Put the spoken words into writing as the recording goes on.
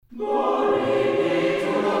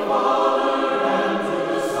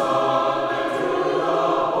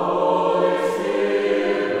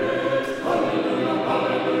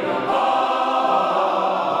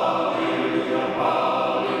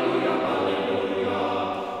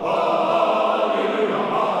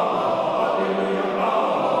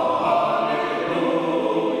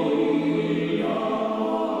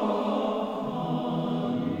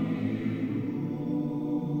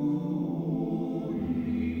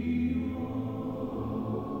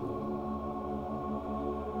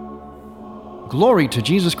Glory to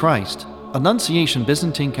Jesus Christ. Annunciation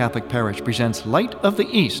Byzantine Catholic Parish presents Light of the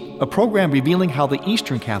East, a program revealing how the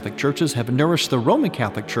Eastern Catholic Churches have nourished the Roman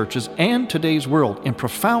Catholic Churches and today's world in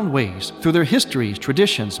profound ways through their histories,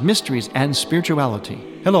 traditions, mysteries, and spirituality.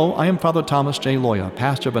 Hello, I am Father Thomas J. Loya,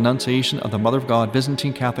 pastor of Annunciation of the Mother of God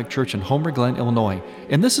Byzantine Catholic Church in Homer Glen, Illinois,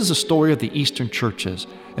 and this is a story of the Eastern Churches,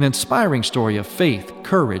 an inspiring story of faith,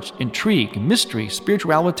 courage, intrigue, mystery,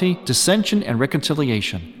 spirituality, dissension, and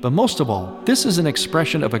reconciliation. But most of all, this is an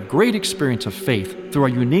expression of a great experience of faith through our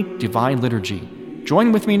unique divine liturgy.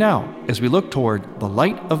 Join with me now as we look toward the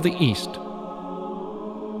Light of the East.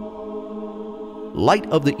 Light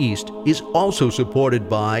of the East is also supported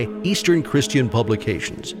by Eastern Christian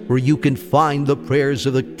Publications, where you can find the prayers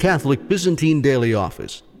of the Catholic Byzantine Daily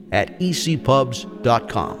Office at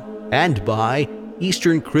ecpubs.com, and by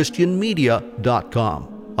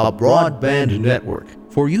EasternChristianMedia.com, a broadband network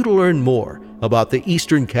for you to learn more about the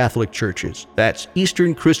Eastern Catholic Churches. That's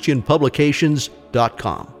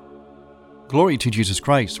EasternChristianPublications.com. Glory to Jesus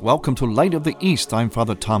Christ. Welcome to Light of the East. I'm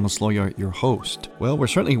Father Thomas Loya, your host. Well, we're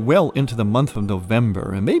certainly well into the month of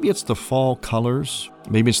November, and maybe it's the fall colors,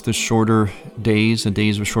 maybe it's the shorter days and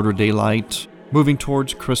days of shorter daylight, moving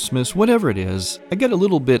towards Christmas, whatever it is. I get a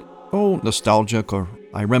little bit, nostalgic, or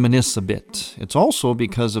I reminisce a bit. It's also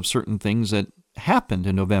because of certain things that happened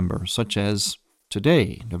in November, such as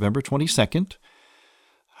today, November 22nd.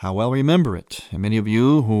 How well I remember it. And many of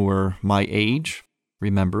you who are my age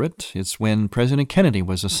remember it. It's when President Kennedy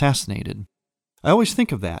was assassinated. I always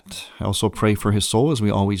think of that. I also pray for his soul, as we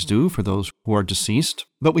always do, for those who are deceased.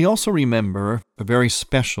 But we also remember a very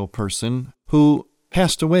special person who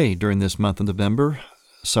passed away during this month of November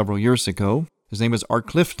several years ago. His name is Art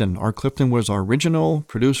Clifton. Art Clifton was our original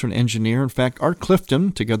producer and engineer. In fact, Art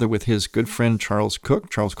Clifton, together with his good friend Charles Cook.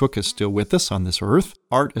 Charles Cook is still with us on this earth.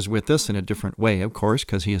 Art is with us in a different way, of course,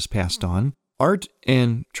 because he has passed on. Art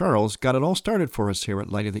and Charles got it all started for us here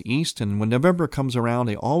at Light of the East, and when November comes around,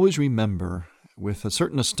 they always remember with a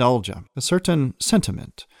certain nostalgia, a certain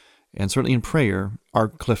sentiment, and certainly in prayer,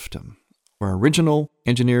 Art Clifton, our original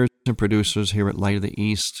engineers and producers here at Light of the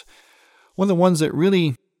East, one of the ones that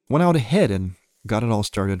really went out ahead and got it all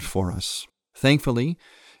started for us. Thankfully,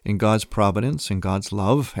 in God's providence and God's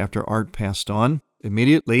love, after Art passed on,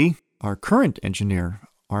 immediately our current engineer,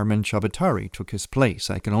 Armin Chabatari, took his place.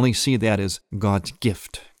 I can only see that as God's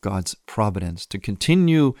gift, God's providence, to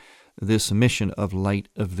continue this mission of Light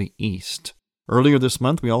of the East. Earlier this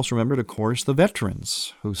month, we also remembered, of course, the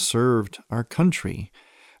veterans who served our country.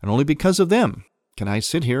 And only because of them can I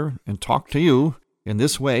sit here and talk to you in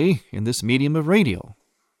this way, in this medium of radio.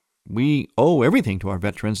 We owe everything to our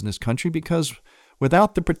veterans in this country because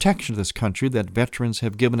without the protection of this country that veterans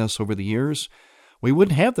have given us over the years, we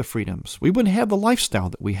wouldn't have the freedoms. We wouldn't have the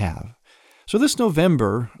lifestyle that we have. So this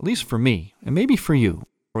November, at least for me, and maybe for you,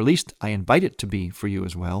 or at least I invite it to be for you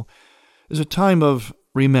as well, is a time of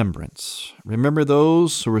remembrance. Remember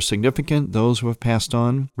those who are significant, those who have passed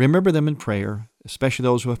on. Remember them in prayer, especially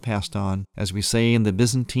those who have passed on. As we say in the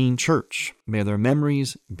Byzantine Church, may their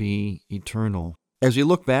memories be eternal. As we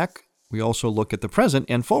look back, we also look at the present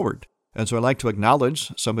and forward. And so I'd like to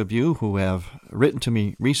acknowledge some of you who have written to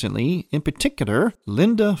me recently, in particular,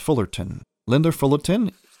 Linda Fullerton. Linda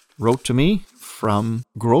Fullerton wrote to me from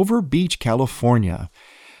Grover Beach, California.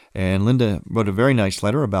 And Linda wrote a very nice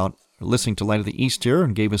letter about listening to Light of the East here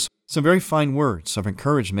and gave us some very fine words of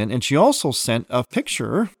encouragement. And she also sent a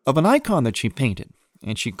picture of an icon that she painted.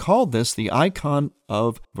 And she called this the icon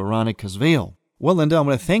of Veronica's Veil. Well, Linda, I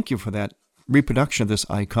want to thank you for that reproduction of this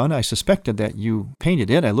icon. I suspected that you painted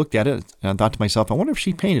it. I looked at it and I thought to myself, I wonder if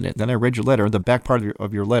she painted it. Then I read your letter, the back part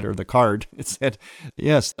of your letter, the card. It said,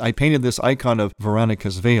 yes, I painted this icon of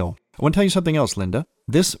Veronica's Veil. I want to tell you something else, Linda.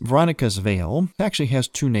 This Veronica's Veil actually has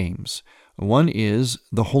two names. One is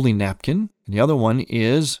the Holy Napkin, and the other one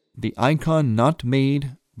is the icon not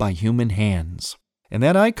made by human hands. And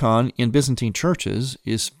that icon in Byzantine churches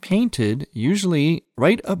is painted usually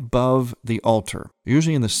right above the altar.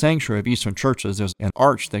 Usually in the sanctuary of Eastern churches, there's an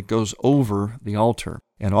arch that goes over the altar.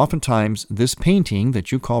 And oftentimes, this painting that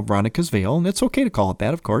you call Veronica's Veil, and it's okay to call it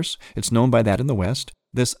that, of course, it's known by that in the West,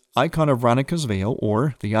 This icon of Veronica's veil,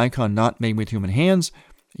 or the icon not made with human hands,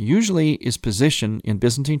 usually is positioned in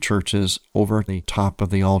Byzantine churches over the top of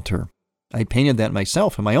the altar. I painted that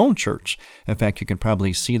myself in my own church. In fact, you can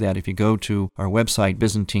probably see that if you go to our website,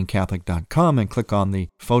 ByzantineCatholic.com, and click on the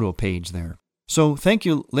photo page there. So thank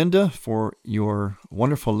you, Linda, for your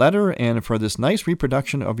wonderful letter and for this nice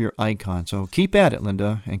reproduction of your icon. So keep at it,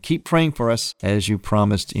 Linda, and keep praying for us as you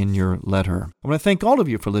promised in your letter. I want to thank all of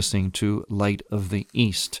you for listening to Light of the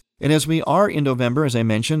East. And as we are in November, as I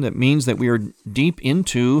mentioned, that means that we are deep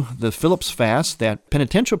into the Philip's Fast, that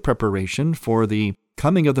penitential preparation for the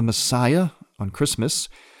coming of the Messiah on Christmas.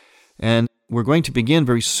 And we're going to begin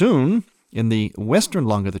very soon in the Western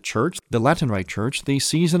lung of the Church, the Latin Rite Church, the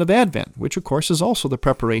season of Advent, which of course is also the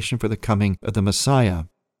preparation for the coming of the Messiah.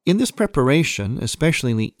 In this preparation,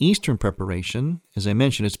 especially in the Eastern preparation, as I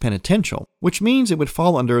mentioned, it's penitential, which means it would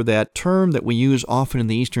fall under that term that we use often in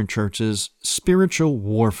the Eastern churches, spiritual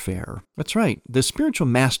warfare. That's right. The spiritual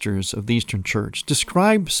masters of the Eastern Church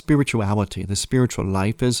describe spirituality, the spiritual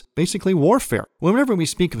life, as basically warfare. Whenever we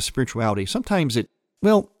speak of spirituality, sometimes it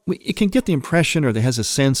can get the impression, or it has a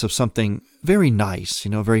sense of something very nice,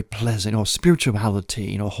 very pleasant,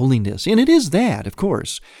 spirituality, holiness. And it is that, of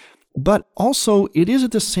course. But also, it is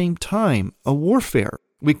at the same time a warfare.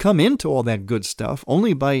 We come into all that good stuff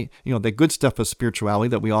only by, the good stuff of spirituality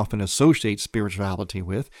that we often associate spirituality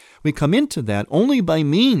with. We come into that only by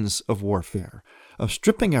means of warfare, of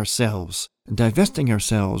stripping ourselves, divesting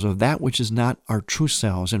ourselves of that which is not our true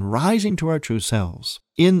selves, and rising to our true selves.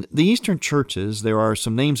 In the Eastern churches, there are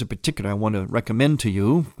some names in particular I want to recommend to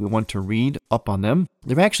you. We want to read up on them.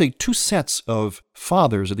 There are actually two sets of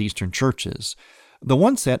fathers of the Eastern churches. The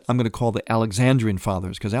one set I'm going to call the Alexandrian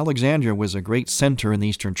Fathers, because Alexandria was a great center in the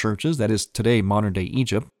Eastern churches, that is today modern-day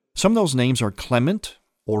Egypt. Some of those names are Clement,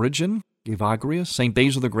 Origen, Evagrius, St.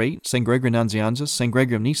 Basil the Great, St. Gregory Nazianzus, St.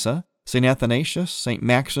 Gregory of Nyssa, St. Athanasius, St.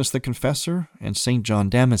 Maximus the Confessor, and St.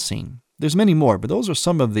 John Damascene. There's many more, but those are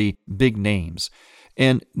some of the big names.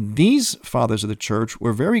 And these fathers of the church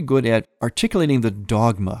were very good at articulating the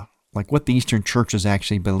dogma, like what the Eastern churches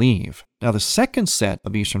actually believe. Now, the second set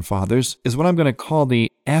of Eastern fathers is what I'm going to call the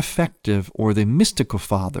affective or the mystical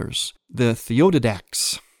fathers, the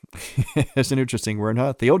Theodidacts. That's an interesting word,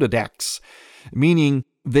 huh? Theodidacts, meaning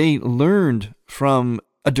they learned from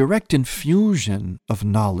a direct infusion of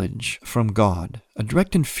knowledge from God, a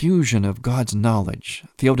direct infusion of God's knowledge,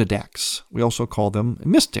 Theodidacts. We also call them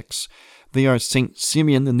mystics. They are St.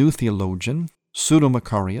 Simeon the New Theologian,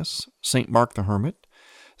 Pseudo-Macarius, St. Mark the Hermit,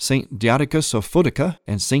 St. Diodicus of Photica,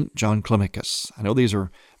 and St. John Climacus. I know these are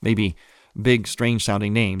maybe big,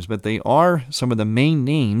 strange-sounding names, but they are some of the main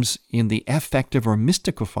names in the affective or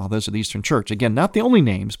mystical fathers of the Eastern Church. Again, not the only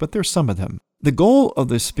names, but there's some of them. The goal of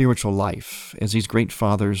the spiritual life, as these great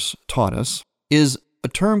fathers taught us, is a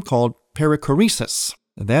term called perichoresis.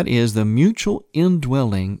 That is the mutual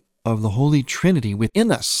indwelling of the Holy Trinity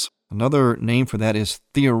within us. Another name for that is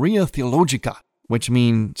Theoria Theologica, which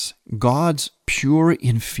means God's pure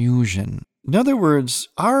infusion. In other words,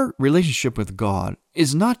 our relationship with God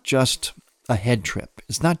is not just a head trip.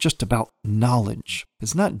 It's not just about knowledge.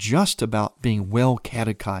 It's not just about being well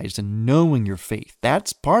catechized and knowing your faith.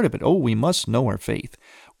 That's part of it. Oh, we must know our faith.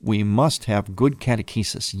 We must have good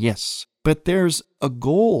catechesis, yes. But there's a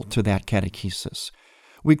goal to that catechesis.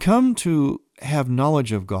 We come to have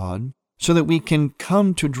knowledge of God so that we can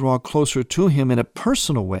come to draw closer to Him in a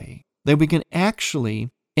personal way, that we can actually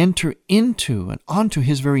enter into and onto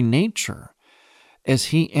His very nature as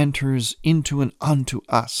He enters into and unto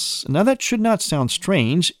us. Now that should not sound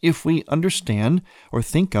strange if we understand or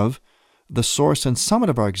think of the source and summit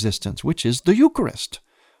of our existence, which is the Eucharist.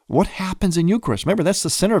 What happens in Eucharist? Remember, that's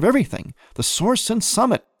the center of everything. The source and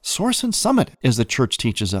summit. Source and summit, as the Church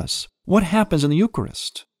teaches us. What happens in the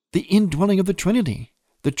Eucharist? The indwelling of the Trinity.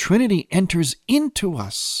 The Trinity enters into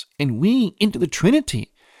us, and we into the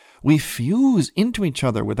Trinity. We fuse into each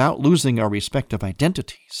other without losing our respective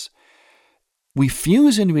identities. We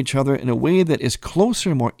fuse into each other in a way that is closer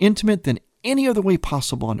and more intimate than any other way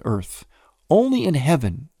possible on earth. Only in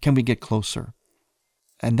heaven can we get closer.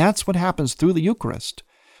 And that's what happens through the Eucharist.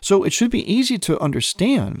 So it should be easy to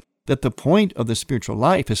understand that the point of the spiritual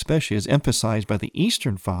life, especially as emphasized by the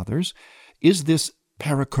Eastern Fathers, is this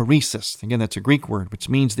perichoresis. Again, that's a Greek word, which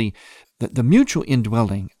means the mutual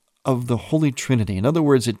indwelling of the Holy Trinity. In other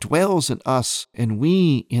words, it dwells in us and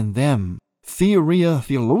we in them. Theoria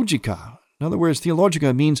Theologica. In other words,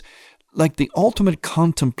 Theologica means like the ultimate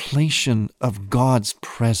contemplation of God's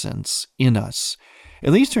presence in us.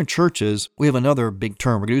 In the Eastern churches, we have another big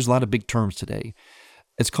term. We're going to use a lot of big terms today.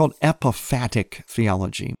 It's called epiphatic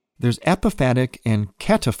theology. There's epiphatic and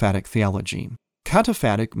cataphatic theology.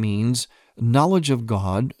 Cataphatic means knowledge of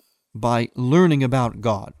God by learning about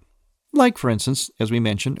God. Like, for instance, as we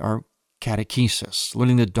mentioned, our catechesis,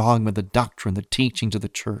 learning the dogma, the doctrine, the teachings of the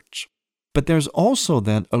church. But there's also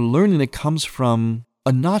then a learning that comes from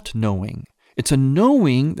a not knowing. It's a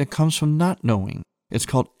knowing that comes from not knowing. It's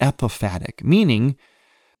called epiphatic, meaning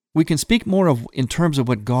we can speak more in terms of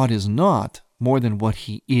what God is not more than what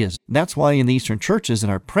he is. That's why in the Eastern churches, in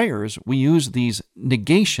our prayers, we use these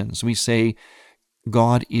negations. We say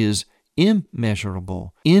God is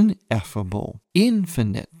immeasurable, ineffable,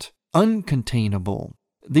 infinite, uncontainable.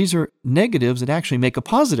 These are negatives that actually make a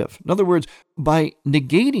positive. In other words, by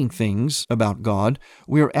negating things about God,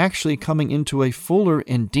 we are actually coming into a fuller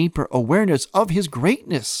and deeper awareness of his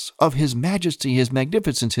greatness, of his majesty, his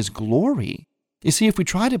magnificence, his glory. You see, if we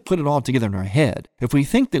try to put it all together in our head, if we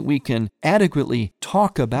think that we can adequately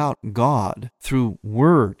talk about God through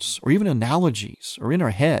words or even analogies or in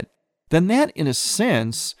our head, then that, in a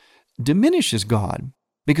sense, diminishes God,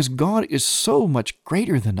 because God is so much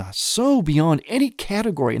greater than us, so beyond any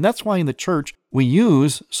category. And that's why in the church we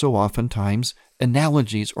use so oftentimes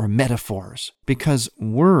analogies or metaphors, because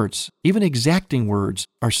words, even exacting words,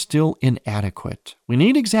 are still inadequate. We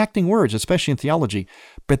need exacting words, especially in theology,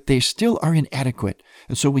 but they still are inadequate.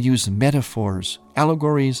 And so we use metaphors,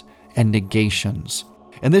 allegories, and negations.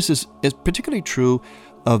 And this is particularly true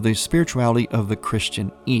of the spirituality of the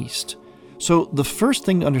Christian East. So the first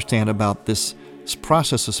thing to understand about this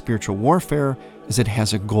process of spiritual warfare is it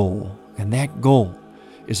has a goal, and that goal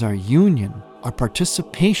is our union, our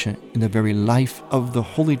participation in the very life of the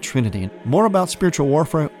Holy Trinity. More about spiritual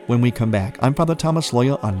warfare when we come back. I'm Father Thomas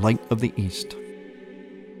Loya on Light of the East.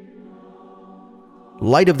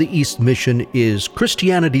 Light of the East mission is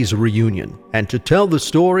Christianity's reunion, and to tell the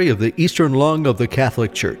story of the Eastern lung of the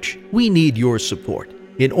Catholic Church, we need your support.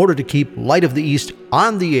 In order to keep Light of the East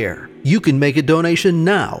on the air, you can make a donation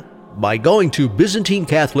now by going to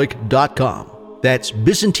ByzantineCatholic.com. That's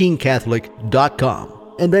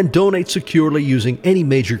ByzantineCatholic.com. And then donate securely using any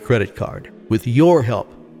major credit card. With your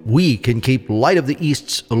help, we can keep Light of the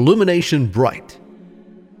East's illumination bright.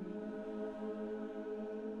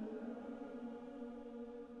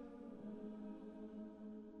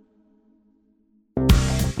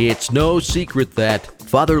 It's no secret that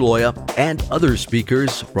Father Loya and other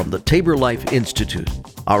speakers from the Tabor Life Institute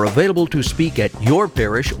are available to speak at your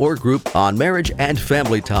parish or group on marriage and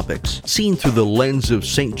family topics, seen through the lens of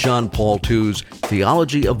St. John Paul II's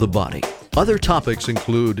Theology of the Body. Other topics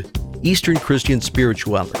include Eastern Christian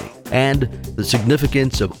spirituality and the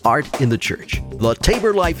significance of art in the Church. The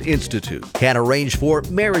Tabor Life Institute can arrange for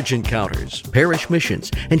marriage encounters, parish missions,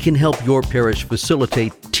 and can help your parish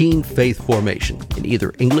facilitate teen faith formation in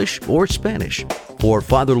either English or Spanish. For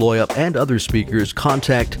Father Loya and other speakers,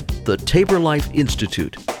 contact the Tabor Life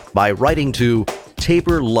Institute by writing to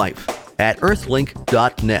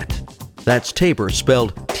taborlife@earthlink.net. That's Tabor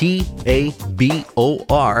spelled Tabor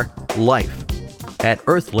life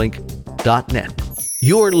 @earthlink.net.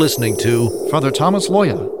 You're listening to Father Thomas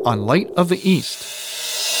Loya on Light of the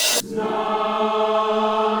East.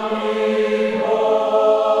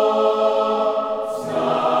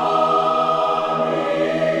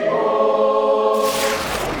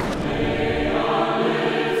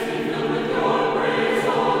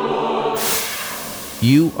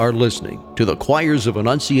 You are listening to the Choirs of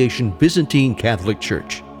Annunciation Byzantine Catholic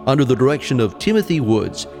Church under the direction of Timothy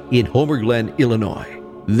Woods in Homer Glen, Illinois.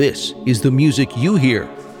 This is the music you hear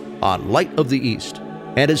on Light of the East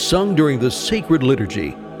and is sung during the sacred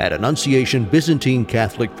liturgy at Annunciation Byzantine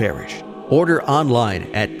Catholic Parish. Order online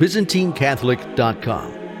at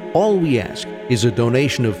ByzantineCatholic.com. All we ask is a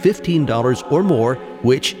donation of $15 or more,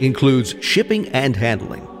 which includes shipping and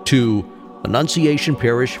handling, to Annunciation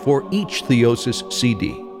Parish for each Theosis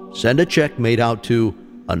CD. Send a check made out to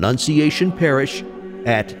Annunciation Parish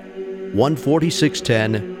at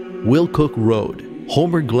 14610 Wilcook Road,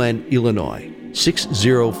 Homer Glen, Illinois,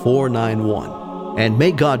 60491. And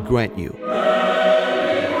may God grant you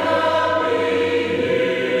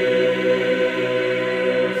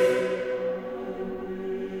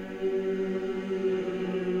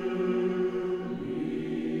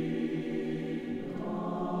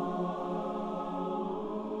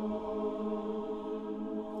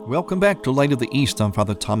Welcome back to Light of the East. I'm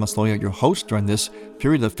Father Thomas Loya, your host during this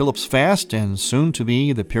period of Philip's Fast and soon to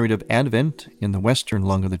be the period of Advent in the Western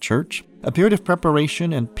lung of the Church. A period of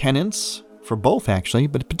preparation and penance for both, actually,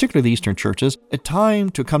 but particularly the Eastern churches. A time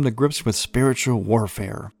to come to grips with spiritual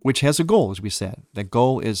warfare, which has a goal, as we said. That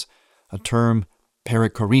goal is a term,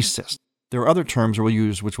 perichoresis. There are other terms we'll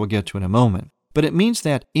use, which we'll get to in a moment. But it means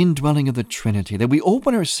that indwelling of the Trinity, that we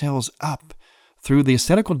open ourselves up through the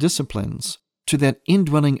ascetical disciplines to that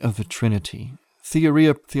indwelling of the Trinity.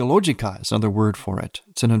 Theoria theologica is another word for it.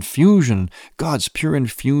 It's an infusion, God's pure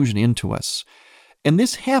infusion into us. And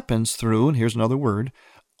this happens through, and here's another word,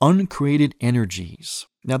 uncreated energies.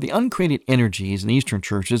 Now, the uncreated energies in Eastern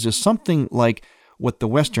churches is something like what the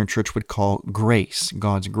Western church would call grace,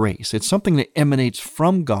 God's grace. It's something that emanates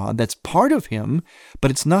from God, that's part of Him,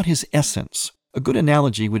 but it's not His essence. A good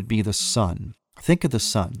analogy would be the sun. Think of the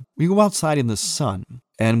sun. We go outside in the sun,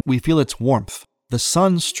 and we feel its warmth. The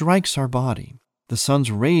sun strikes our body. The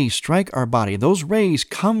sun's rays strike our body. Those rays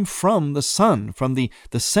come from the sun, from the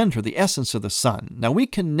center, the essence of the sun. Now, we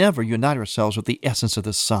can never unite ourselves with the essence of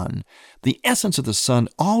the sun. The essence of the sun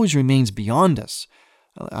always remains beyond us.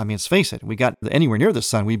 I mean, let's face it, we got anywhere near the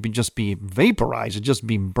sun, we'd just be vaporized, it'd just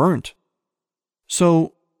be burnt.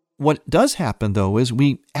 So what does happen, though, is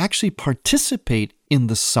we actually participate in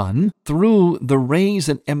the sun through the rays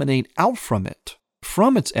that emanate out from it,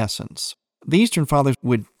 from its essence. The Eastern Fathers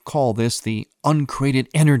would call this the uncreated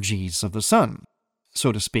energies of the sun,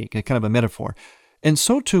 so to speak, a kind of a metaphor. And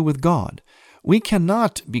so too with God. We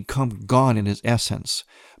cannot become God in His essence,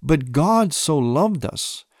 but God so loved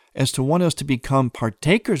us as to want us to become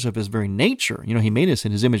partakers of His very nature. He made us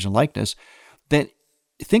in His image and likeness, that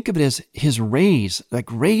think of it as His rays,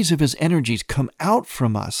 like rays of His energies come out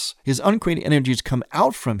from us. His uncreated energies come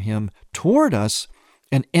out from Him toward us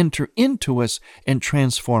and enter into us and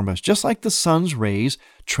transform us, just like the sun's rays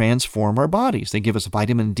transform our bodies. They give us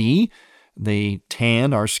vitamin D, they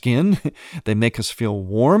tan our skin, they make us feel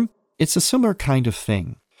warm. It's a similar kind of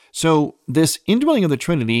thing. So this indwelling of the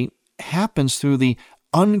Trinity happens through the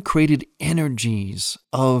uncreated energies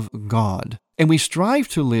of God. And we strive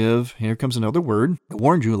to live, here comes another word, I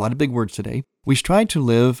warned you, a lot of big words today. We strive to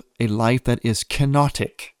live a life that is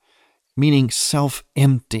kenotic, meaning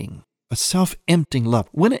self-emptying, a self-emptying love.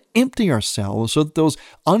 We want to empty ourselves so that those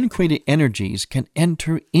uncreated energies can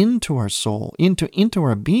enter into our soul, into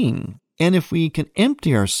our being. And if we can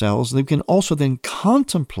empty ourselves, we can also then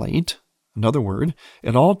contemplate, another word,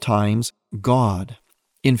 at all times, God,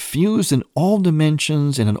 infused in all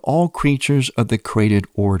dimensions and in all creatures of the created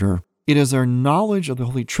order. It is our knowledge of the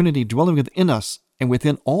Holy Trinity dwelling within us and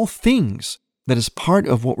within all things that is part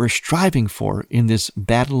of what we're striving for in this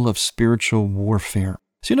battle of spiritual warfare.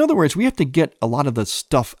 So in other words, we have to get a lot of the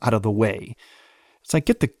stuff out of the way. It's like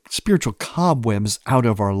get the spiritual cobwebs out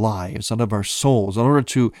of our lives, out of our souls, in order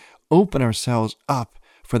to open ourselves up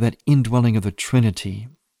for that indwelling of the Trinity,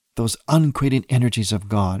 those uncreated energies of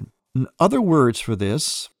God. And other words for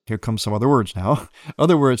this, here come some other words now.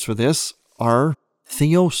 Other words for this are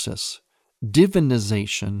theosis,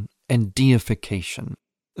 divinization, and deification.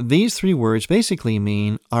 These three words basically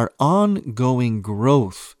mean our ongoing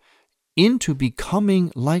growth into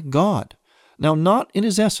becoming like God. Now, not in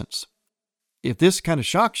His essence. If this kind of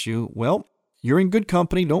shocks you, well, you're in good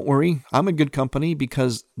company. Don't worry. I'm in good company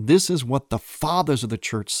because this is what the fathers of the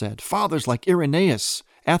church said. Fathers like Irenaeus,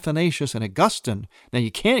 Athanasius, and Augustine. Now,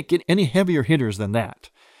 you can't get any heavier hitters than that.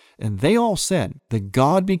 And they all said that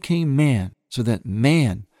God became man so that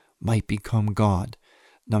man might become God.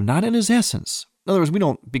 Now, not in His essence. In other words, we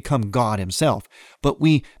don't become God Himself, but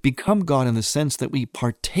we become God in the sense that we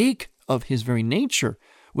partake of His very nature.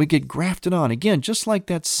 We get grafted on. Again, just like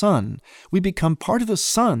that sun, we become part of the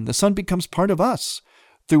sun. The sun becomes part of us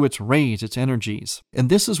through its rays, its energies. And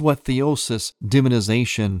this is what theosis,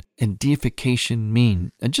 divinization, and deification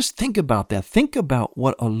mean. And just think about that. Think about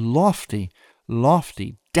what a lofty,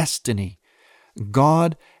 lofty destiny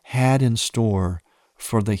God had in store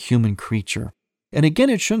for the human creature. And again,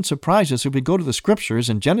 it shouldn't surprise us if we go to the scriptures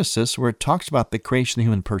in Genesis where it talks about the creation of the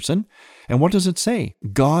human person. And what does it say?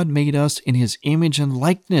 God made us in His image and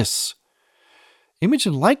likeness. Image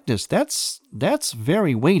and likeness, that's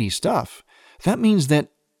very weighty stuff. That means that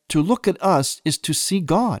to look at us is to see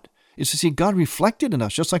God, is to see God reflected in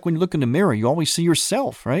us. Just like when you look in the mirror, you always see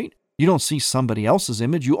yourself, right? You don't see somebody else's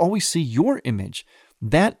image. You always see your image.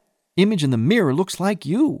 That image in the mirror looks like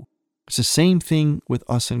you. It's the same thing with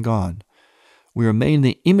us and God. We are made in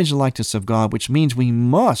the image and likeness of God, which means we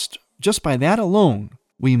must, just by that alone,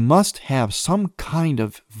 we must have some kind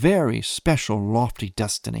of very special, lofty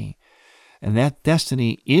destiny. And that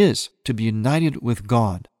destiny is to be united with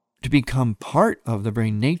God, to become part of the very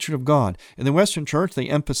nature of God. In the Western Church, they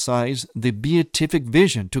emphasize the beatific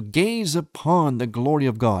vision, to gaze upon the glory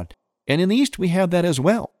of God. And in the East, we have that as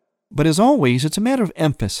well. But as always, it's a matter of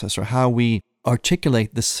emphasis or how we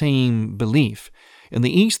articulate the same belief. In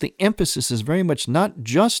the East, the emphasis is very much not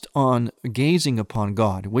just on gazing upon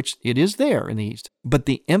God, which it is there in the East, but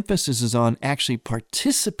the emphasis is on actually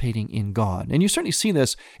participating in God. And you certainly see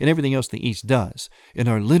this in everything else the East does. In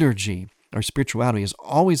our liturgy, our spirituality is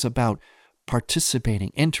always about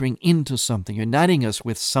participating, entering into something, uniting us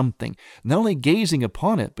with something, not only gazing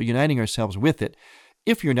upon it, but uniting ourselves with it.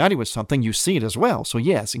 If you're united with something, you see it as well. So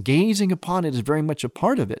yes, gazing upon it is very much a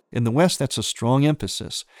part of it. In the West, that's a strong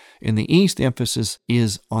emphasis. In the East, the emphasis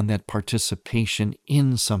is on that participation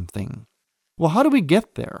in something. Well, how do we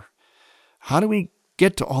get there? How do we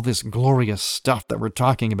get to all this glorious stuff that we're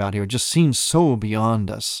talking about here? It just seems so beyond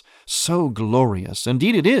us, so glorious.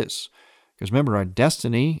 Indeed it is. Because remember, our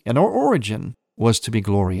destiny and our origin was to be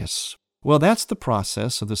glorious. Well, that's the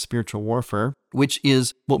process of the spiritual warfare, which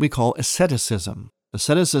is what we call asceticism.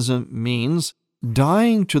 Asceticism means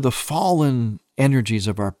dying to the fallen energies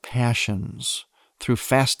of our passions through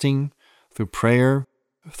fasting, through prayer,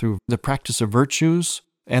 through the practice of virtues,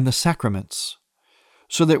 and the sacraments,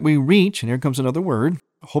 so that we reach, and here comes another word,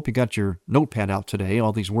 I hope you got your notepad out today,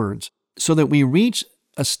 all these words, so that we reach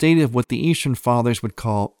a state of what the Eastern Fathers would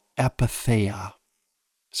call apatheia.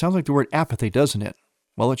 Sounds like the word apathy, doesn't it?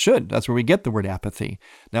 Well, it should. That's where we get the word apathy.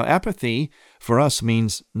 Now, apathy for us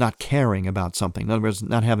means not caring about something. In other words,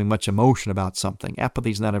 not having much emotion about something.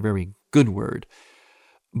 Apathy is not a very good word.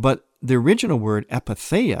 But the original word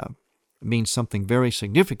apatheia means something very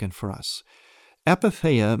significant for us.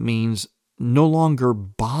 Apatheia means no longer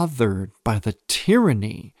bothered by the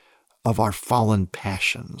tyranny of our fallen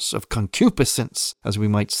passions, of concupiscence, as we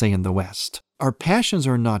might say in the West. Our passions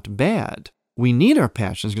are not bad. We need our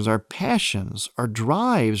passions because our passions, our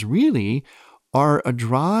drives really are a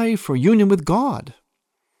drive for union with God.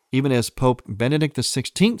 Even as Pope Benedict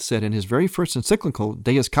XVI said in his very first encyclical,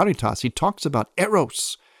 Deus Caritas, he talks about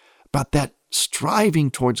eros, about that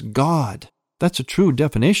striving towards God. That's a true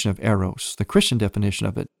definition of eros, the Christian definition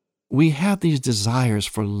of it. We have these desires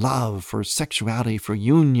for love, for sexuality, for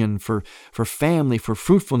union, for family, for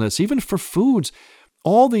fruitfulness, even for foods.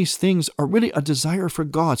 All these things are really a desire for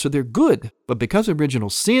God, so they're good. But because of original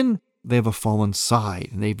sin, they have a fallen side,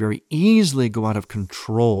 and they very easily go out of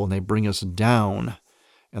control, and they bring us down,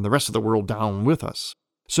 and the rest of the world down with us.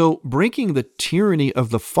 So breaking the tyranny of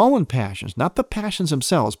the fallen passions, not the passions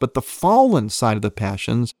themselves, but the fallen side of the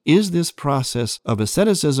passions, is this process of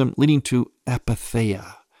asceticism leading to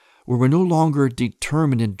apatheia, where we're no longer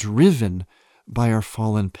determined and driven by our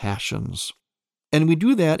fallen passions. And we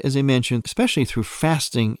do that, as I mentioned, especially through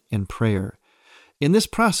fasting and prayer. In this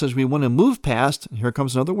process, we want to move past, here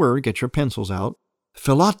comes another word, get your pencils out,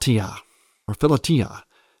 philatia,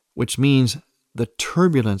 which means the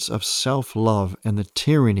turbulence of self-love and the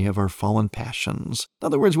tyranny of our fallen passions. In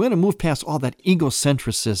other words, we want to move past all that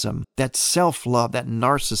egocentrism, that self-love, that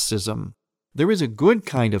narcissism. There is a good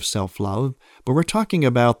kind of self-love, but we're talking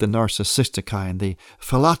about the narcissistic kind, the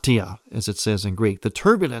philatia, as it says in Greek, the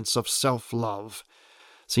turbulence of self-love.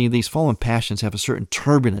 See, these fallen passions have a certain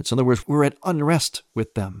turbulence. In other words, we're at unrest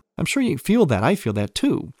with them. I'm sure you feel that. I feel that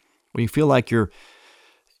too. When you feel like you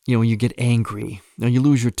get angry, you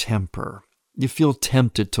lose your temper. You feel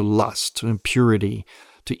tempted to lust, to impurity,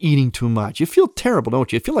 to eating too much. You feel terrible,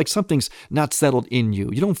 don't you? You feel like something's not settled in you.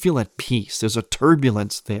 You don't feel at peace. There's a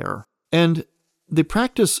turbulence there. And the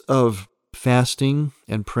practice of fasting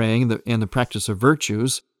and praying and the practice of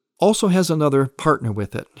virtues also has another partner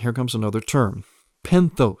with it. Here comes another term,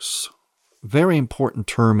 penthos. Very important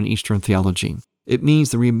term in Eastern theology. It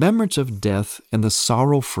means the remembrance of death and the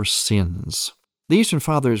sorrow for sins. The Eastern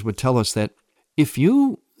Fathers would tell us that if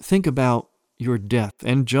you think about your death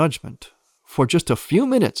and judgment for just a few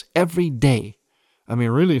minutes every day,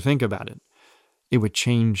 really think about it, it would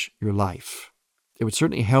change your life. It would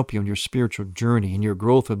certainly help you in your spiritual journey and your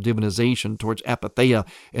growth of divinization towards apatheia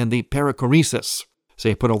and the perichoresis.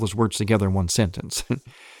 Say, I put all those words together in one sentence.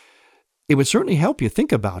 It would certainly help you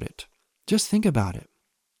think about it. Just think about it.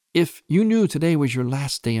 If you knew today was your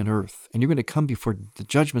last day on earth and you're going to come before the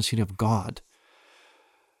judgment seat of God,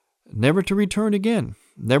 never to return again,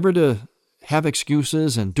 never to have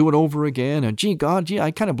excuses and do it over again, and God,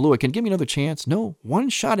 I kind of blew it. Can you give me another chance? No, one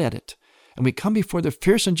shot at it. And we come before the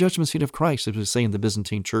fearsome judgment seat of Christ, as we say in the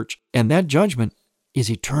Byzantine Church. And that judgment is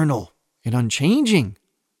eternal and unchanging.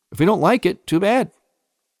 If we don't like it, too bad.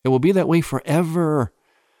 It will be that way forever.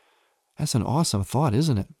 That's an awesome thought,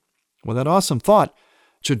 isn't it? Well, that awesome thought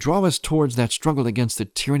should draw us towards that struggle against the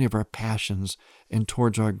tyranny of our passions and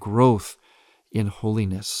towards our growth in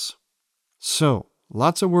holiness. So,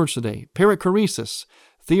 lots of words today. Perichoresis,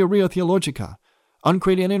 theoria theologica,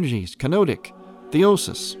 uncreated energies, kenotic,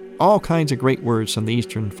 theosis. All kinds of great words from the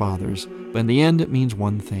Eastern Fathers, but in the end it means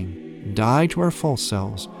one thing: die to our false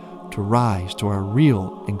selves, to rise to our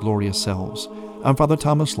real and glorious selves. I'm Father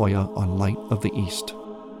Thomas Loya on Light of the East.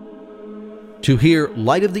 To hear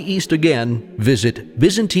Light of the East again, visit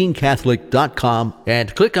ByzantineCatholic.com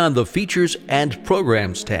and click on the Features and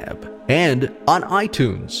Programs tab. and on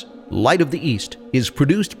iTunes. Light of the East is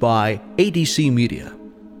produced by ADC Media.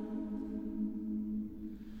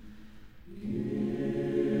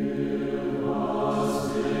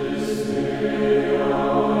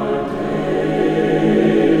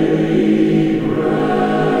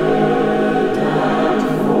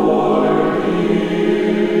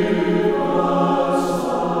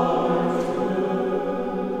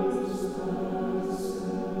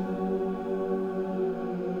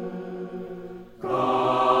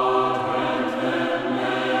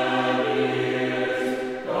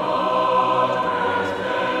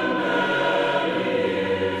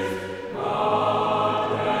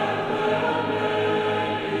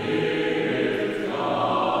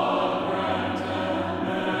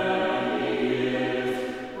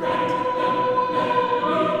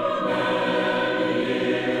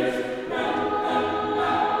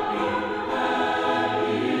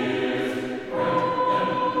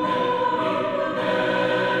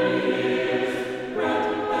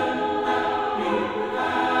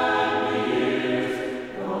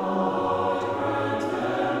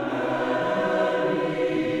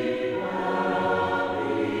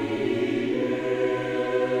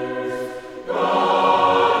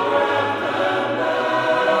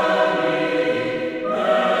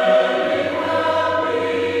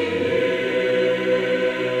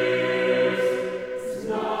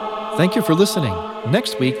 Thank you for listening.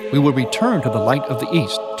 Next week, we will return to the Light of the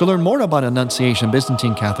East. To learn more about Annunciation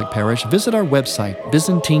Byzantine Catholic Parish, visit our website,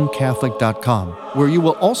 ByzantineCatholic.com, where you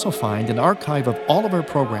will also find an archive of all of our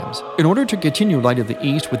programs. In order to continue Light of the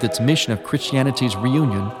East with its mission of Christianity's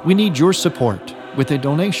reunion, we need your support with a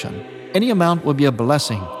donation. Any amount will be a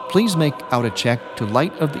blessing. Please make out a check to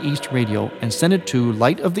Light of the East Radio and send it to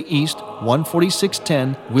Light of the East,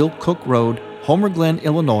 14610 Will Cook Road, Homer Glen,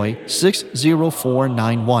 Illinois,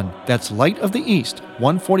 60491. That's Light of the East,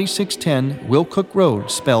 14610 Will Cook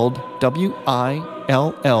Road, spelled WILL-COOK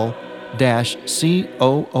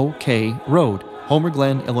Road, Homer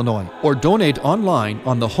Glen, Illinois. Or donate online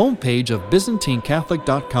on the homepage of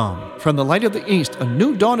ByzantineCatholic.com. From the Light of the East, a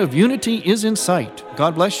new dawn of unity is in sight.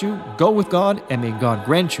 God bless you, go with God, and may God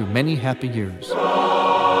grant you many happy years.